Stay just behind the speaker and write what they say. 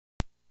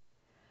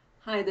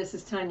Hi, this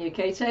is Tanya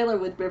K. Taylor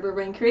with River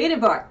Rain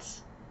Creative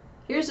Arts.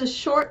 Here's a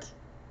short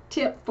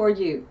tip for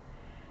you.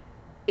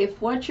 If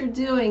what you're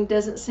doing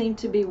doesn't seem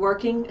to be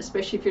working,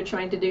 especially if you're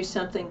trying to do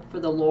something for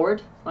the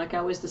Lord, like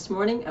I was this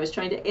morning, I was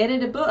trying to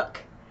edit a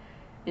book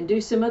and do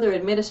some other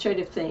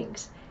administrative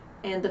things,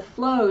 and the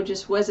flow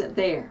just wasn't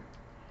there.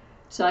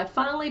 So I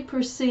finally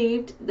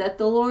perceived that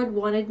the Lord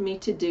wanted me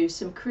to do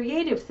some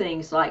creative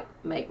things like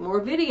make more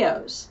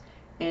videos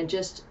and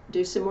just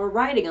do some more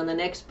writing on the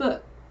next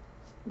book.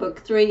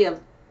 Book 3 of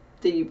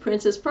the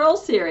Princess Pearl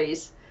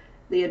series,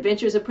 The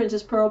Adventures of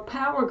Princess Pearl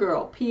Power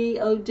Girl,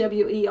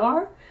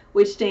 P-O-W-E-R,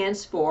 which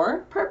stands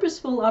for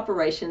Purposeful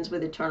Operations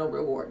with Eternal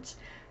Rewards.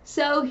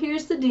 So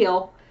here's the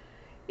deal.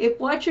 If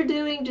what you're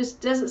doing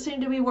just doesn't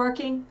seem to be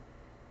working,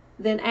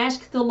 then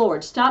ask the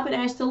Lord. Stop and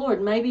ask the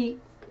Lord.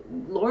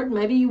 Lord,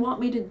 maybe you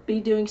want me to be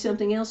doing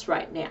something else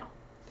right now.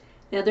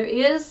 Now there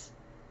is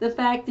the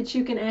fact that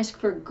you can ask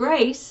for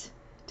grace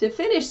to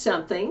finish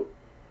something.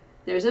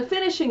 There's a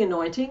finishing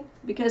anointing,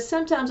 because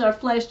sometimes our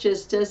flesh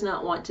just does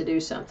not want to do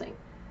something,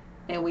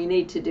 and we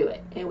need to do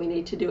it, and we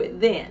need to do it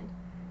then.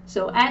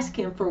 So ask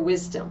Him for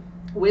wisdom.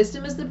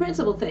 Wisdom is the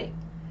principal thing.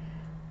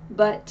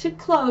 But to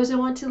close, I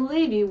want to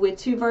leave you with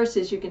 2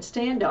 verses you can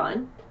stand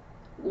on.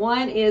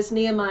 One is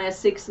Nehemiah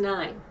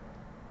 6:9.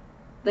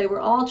 They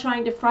were all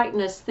trying to frighten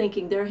us,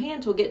 thinking their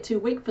hands will get too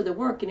weak for the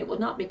work and it will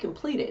not be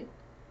completed.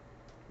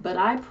 But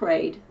I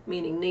prayed,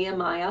 meaning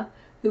Nehemiah,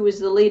 who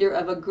was the leader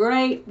of a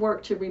great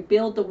work to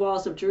rebuild the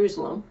walls of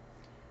Jerusalem.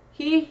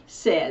 He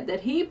said that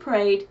he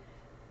prayed,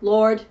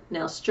 Lord,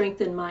 now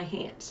strengthen my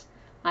hands.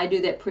 I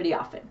do that pretty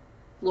often.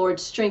 Lord,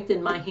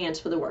 strengthen my hands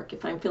for the work.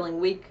 If I'm feeling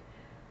weak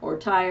or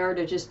tired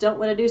or just don't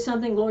want to do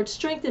something, Lord,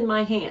 strengthen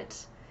my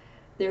hands.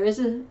 There is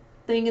a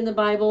thing in the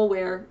Bible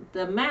where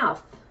the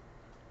mouth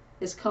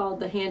is called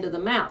the hand of the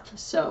mouth.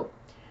 So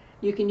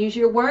you can use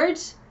your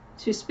words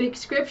to speak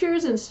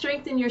scriptures and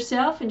strengthen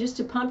yourself and just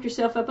to pump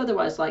yourself up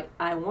otherwise, like,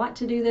 I want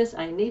to do this,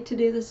 I need to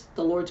do this,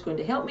 the Lord's going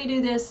to help me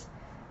do this,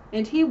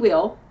 and He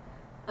will,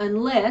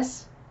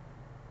 unless,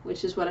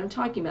 which is what I'm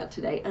talking about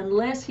today,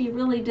 unless He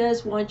really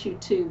does want you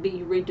to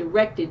be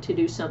redirected to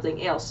do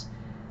something else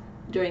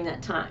during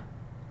that time.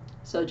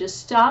 So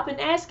just stop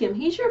and ask Him.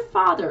 He's your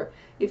Father.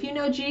 If you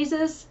know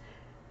Jesus,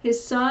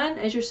 His Son,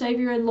 as your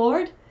Savior and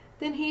Lord,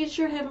 then He's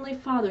your Heavenly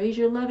Father. He's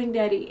your loving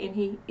Daddy, and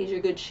He is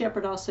your good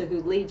shepherd also,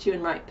 who leads you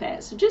in right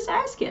paths. So just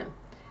ask Him.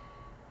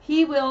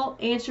 He will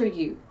answer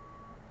you.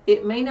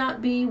 It may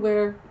not be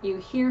where you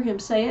hear Him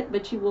say it,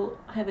 but you will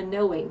have a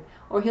knowing,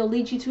 or He'll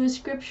lead you to a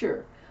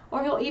scripture,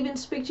 or He'll even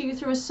speak to you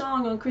through a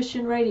song on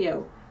Christian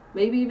radio,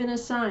 maybe even a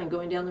sign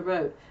going down the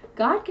road.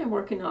 God can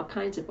work in all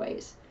kinds of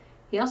ways.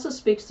 He also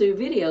speaks through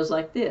videos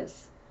like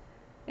this.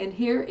 And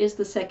here is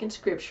the second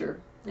scripture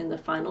and the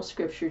final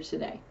scripture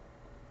today.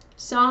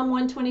 Psalm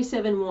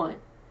 127:1.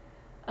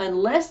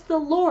 Unless the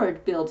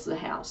Lord builds the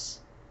house,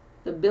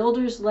 the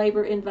builders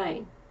labor in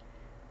vain.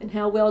 And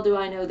how well do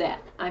I know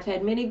that? I've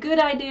had many good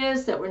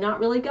ideas that were not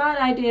really God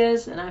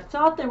ideas, and I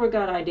thought they were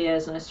God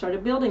ideas, and I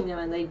started building them,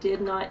 and they did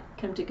not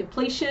come to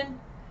completion,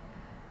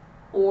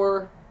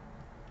 or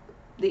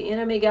the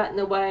enemy got in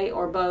the way,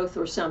 or both,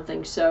 or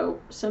something. So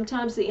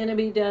sometimes the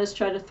enemy does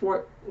try to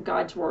thwart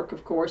God's work,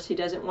 of course. He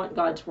doesn't want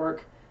God's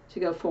work to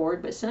go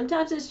forward, but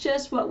sometimes it's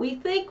just what we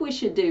think we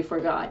should do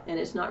for God, and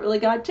it's not really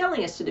God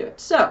telling us to do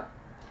it. So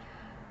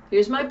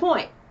here's my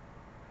point.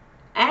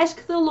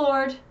 Ask the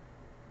Lord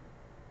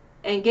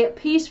and get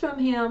peace from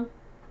Him,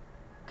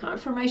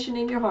 confirmation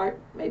in your heart,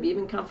 maybe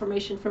even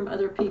confirmation from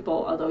other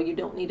people, although you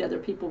don't need other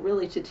people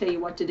really to tell you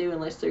what to do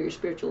unless they're your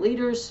spiritual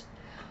leaders,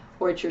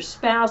 or it's your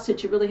spouse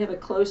that you really have a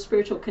close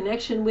spiritual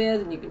connection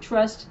with and you can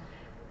trust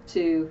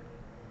to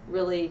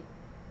really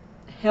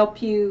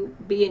help you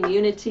be in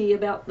unity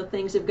about the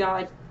things of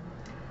God.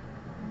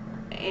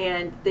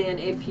 And then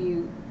if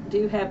you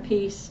do have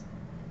peace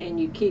and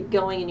you keep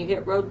going and you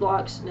hit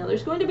roadblocks, now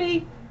there's going to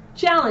be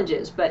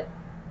challenges, but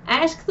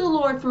ask the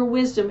Lord for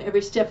wisdom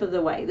every step of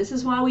the way. This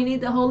is why we need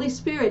the Holy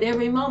Spirit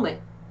every moment.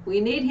 We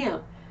need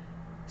Him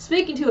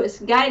speaking to us,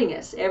 guiding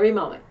us every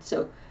moment.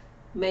 So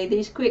may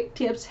these quick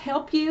tips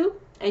help you,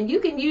 and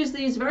you can use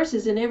these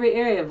verses in every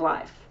area of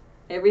life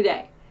every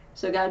day.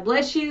 So God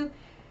bless you,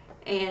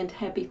 and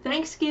happy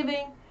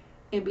Thanksgiving,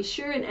 and be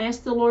sure and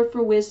ask the Lord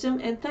for wisdom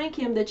and thank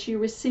Him that you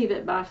receive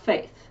it by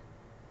faith.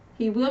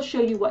 He will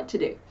show you what to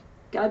do.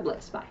 God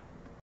bless. Bye.